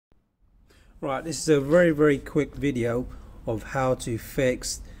Right, this is a very quick video of how to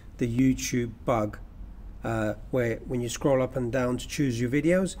fix the YouTube bug where when you scroll up and down to choose your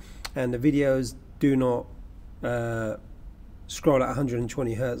videos and the videos do not scroll at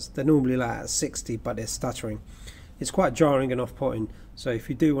 120 Hertz. They're normally like at 60, but they're stuttering. It's quite jarring and off-putting. So if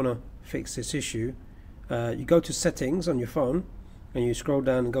you do want to fix this issue, you go to settings on your phone and you scroll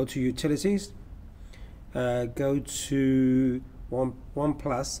down and go to utilities, go to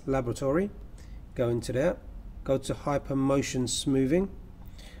OnePlus Laboratory, go into there, go to hyper motion smoothing.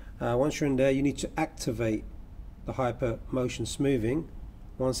 Once you're in there, you need to activate the hyper motion smoothing.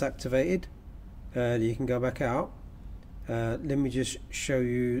 Once activated, you can go back out. Let me just show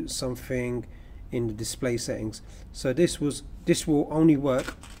you something in the display settings. So this will only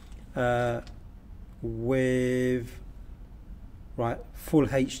work with full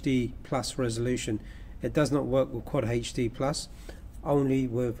HD plus resolution. It does not work with quad HD plus, only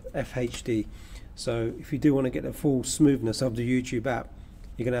with FHD. So if you do want to get the full smoothness of the YouTube app,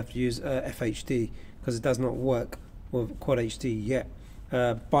 you're going to have to use FHD, because it does not work with quad HD yet.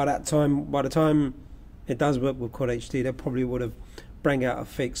 By the time it does work with quad HD, they probably would have bring out a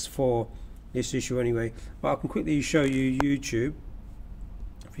fix for this issue anyway. But I can quickly show you YouTube.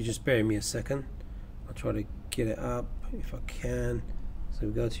 If you just bear with me a second, I'll try to get it up if I can. So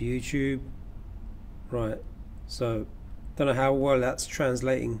we go to YouTube. Right, so don't know how well that's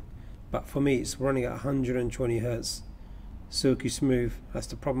translating, but for me it's running at 120 Hertz, silky smooth. That's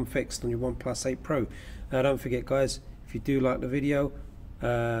the problem fixed on your OnePlus 8 Pro. Now don't forget guys, if you do like the video,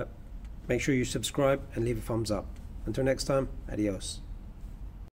 make sure you subscribe and leave a thumbs up. Until next time, adios.